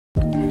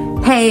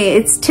Hey,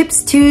 it's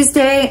Tips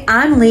Tuesday.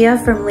 I'm Leah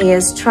from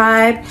Leah's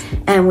Tribe,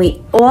 and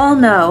we all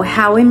know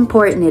how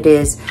important it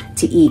is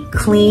to eat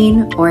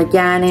clean,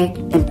 organic,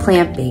 and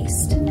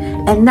plant-based.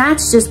 And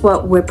that's just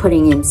what we're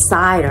putting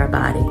inside our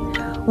body.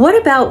 What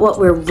about what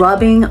we're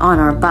rubbing on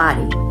our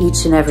body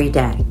each and every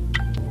day?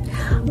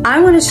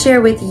 I want to share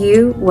with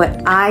you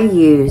what I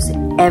use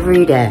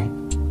every day.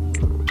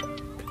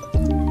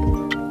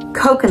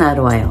 Coconut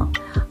oil.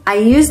 I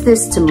use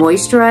this to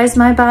moisturize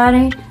my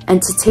body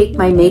and to take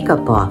my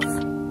makeup off.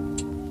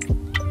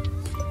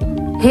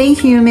 Hey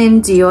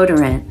Human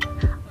deodorant.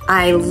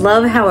 I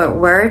love how it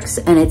works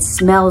and it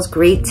smells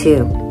great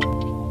too.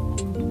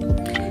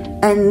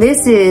 And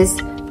this is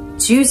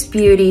Juice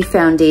Beauty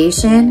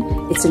Foundation.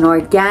 It's an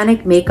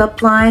organic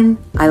makeup line.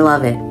 I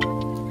love it.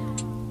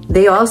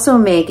 They also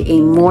make a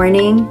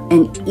morning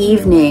and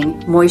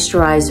evening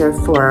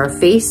moisturizer for our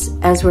face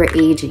as we're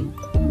aging.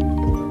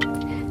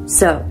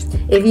 So,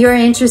 if you're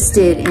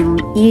interested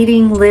in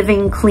eating,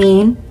 living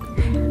clean,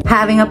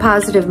 having a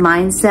positive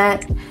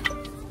mindset,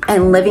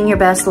 and living your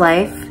best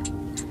life,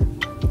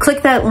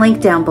 click that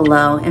link down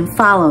below and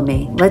follow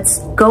me. Let's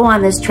go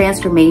on this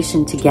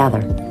transformation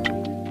together.